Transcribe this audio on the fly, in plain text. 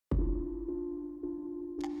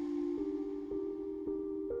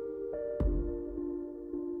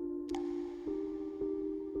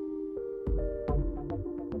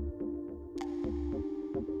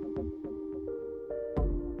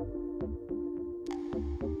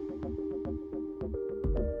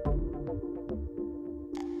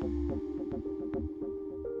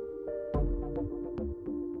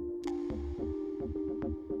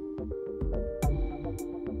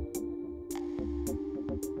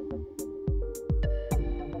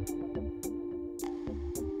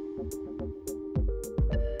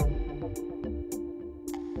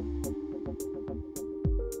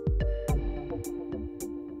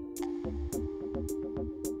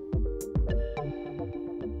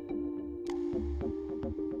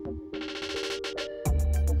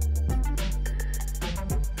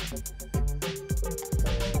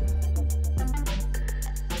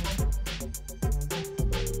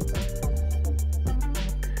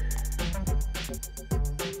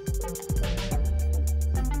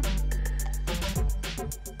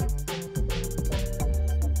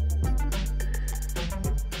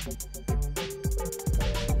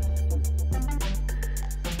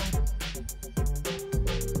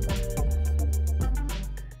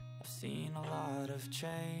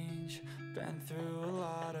change, been through a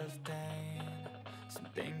lot of pain. Some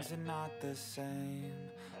things are not the same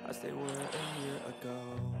as they were a year ago,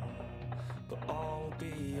 but all will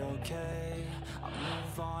be okay. I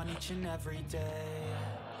move on each and every day.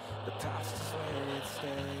 The past is where it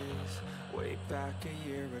stays, way back a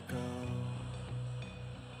year ago.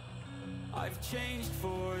 I've changed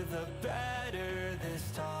for the better this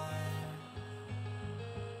time.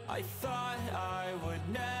 I thought I would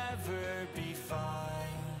never be fine.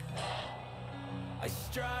 I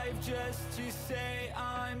strive just to say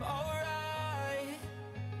I'm alright,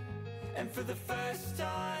 and for the first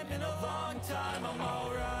time in a long time I'm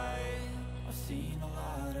alright. I've seen a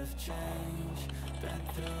lot of change, been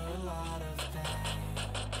through a lot of pain.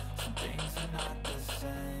 Some things are not the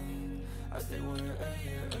same as they were a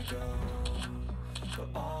year ago, but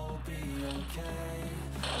all will be okay.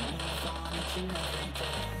 I move on each and every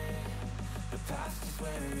day. The past is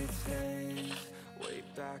where it stays, way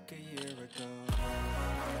back a year ago.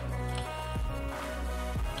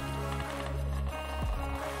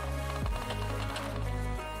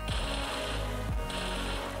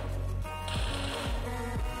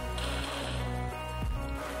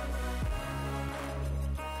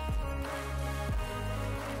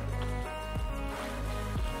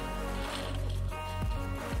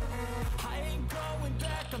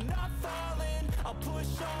 I'm not falling, I'll push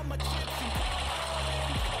all my chips and go all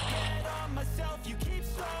in. I'll bet on myself, you keep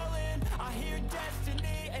stalling. I hear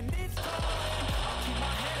destiny and it's calling. I'll keep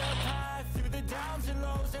my head up high through the downs and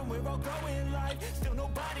lows, and we're all going life. Still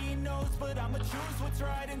nobody knows, but I'ma choose what's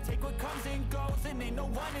right and take what comes and goes. And ain't no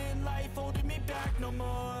one in life holding me back no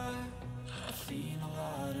more. I've seen a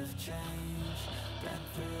lot of change, been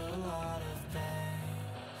through a lot of pain.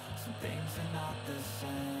 Some things are not the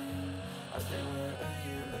same as they were a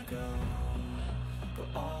year ago, but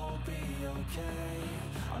all will be okay.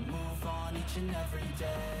 I move on each and every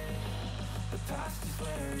day. The past is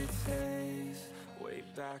where it stays, way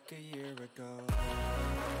back a year ago.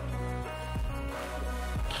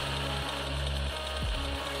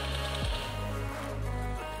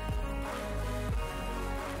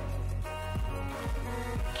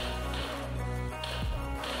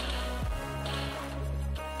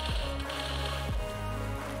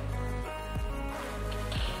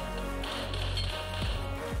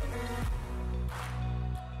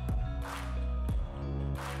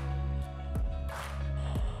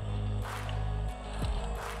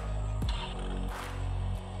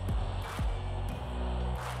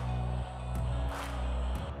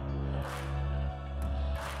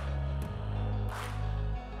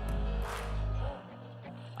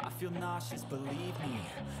 Feel nauseous, believe me.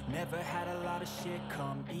 Never had a lot of shit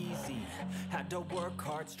come easy. Had to work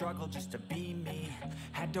hard, struggle just to be me.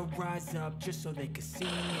 Had to rise up just so they could see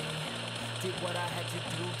me. Did what I had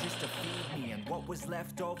to do just to feed me, and what was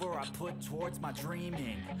left over I put towards my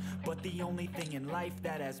dreaming. But the only thing in life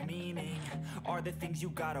that has meaning are the things you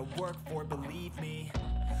gotta work for, believe me.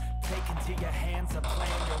 Take into your hands a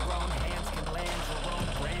plan, your own hands can land your own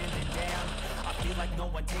brand. And damn, I feel like no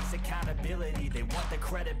one takes accountability. They want the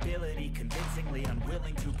credibility, convincingly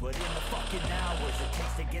unwilling to put in the fucking hours it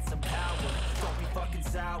takes to get some power. Don't be fucking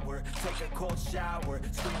sour, take a cold shower,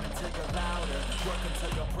 scream until you're louder, work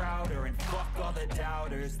until you're prouder, and fuck all the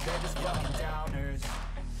doubters, they're just fucking downers.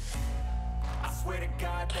 I swear to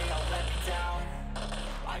God they all let me down.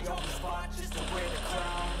 I always fought just to wear the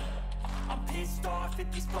crown. I'm pissed off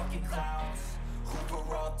at these fucking clowns who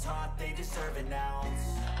were all taught they deserve an ounce.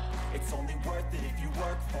 It's only worth it if you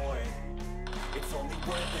work for it. It's only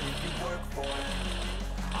worth it if you work for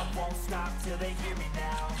it. I won't stop till they hear me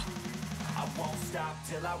now. I won't stop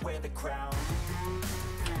till I wear the crown.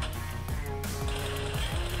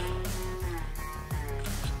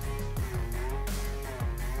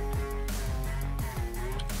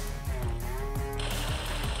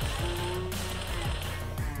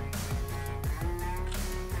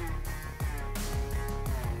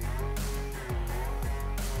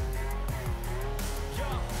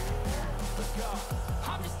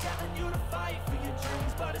 I'm just telling you to fight for your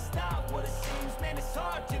dreams, but it's not what it seems. Man, it's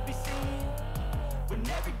hard to be seen when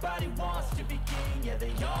everybody wants to be king. Yeah,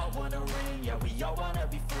 they all wanna ring, yeah, we all wanna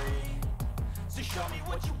be free. So show me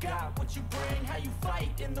what you got, what you bring, how you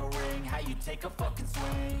fight in the ring, how you take a fucking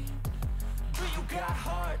swing. Do you got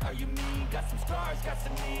heart, are you mean? Got some scars, got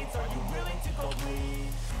some needs, are you willing to go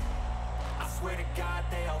bleed? I swear to God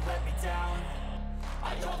they all let me down.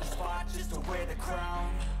 I always fought just to wear the crown.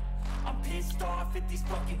 I'm pissed off at these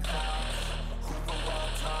fucking clowns who were all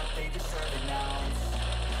taught they deserve an ounce.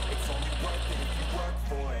 It's only worth it if you work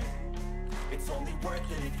for it. It's only worth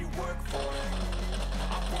it if you work for it.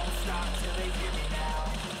 I won't stop till they hear me now.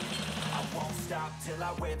 I won't won't stop till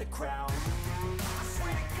I wear the crown. I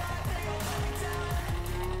swear to God they all let me down.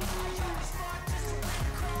 I always fought just to win.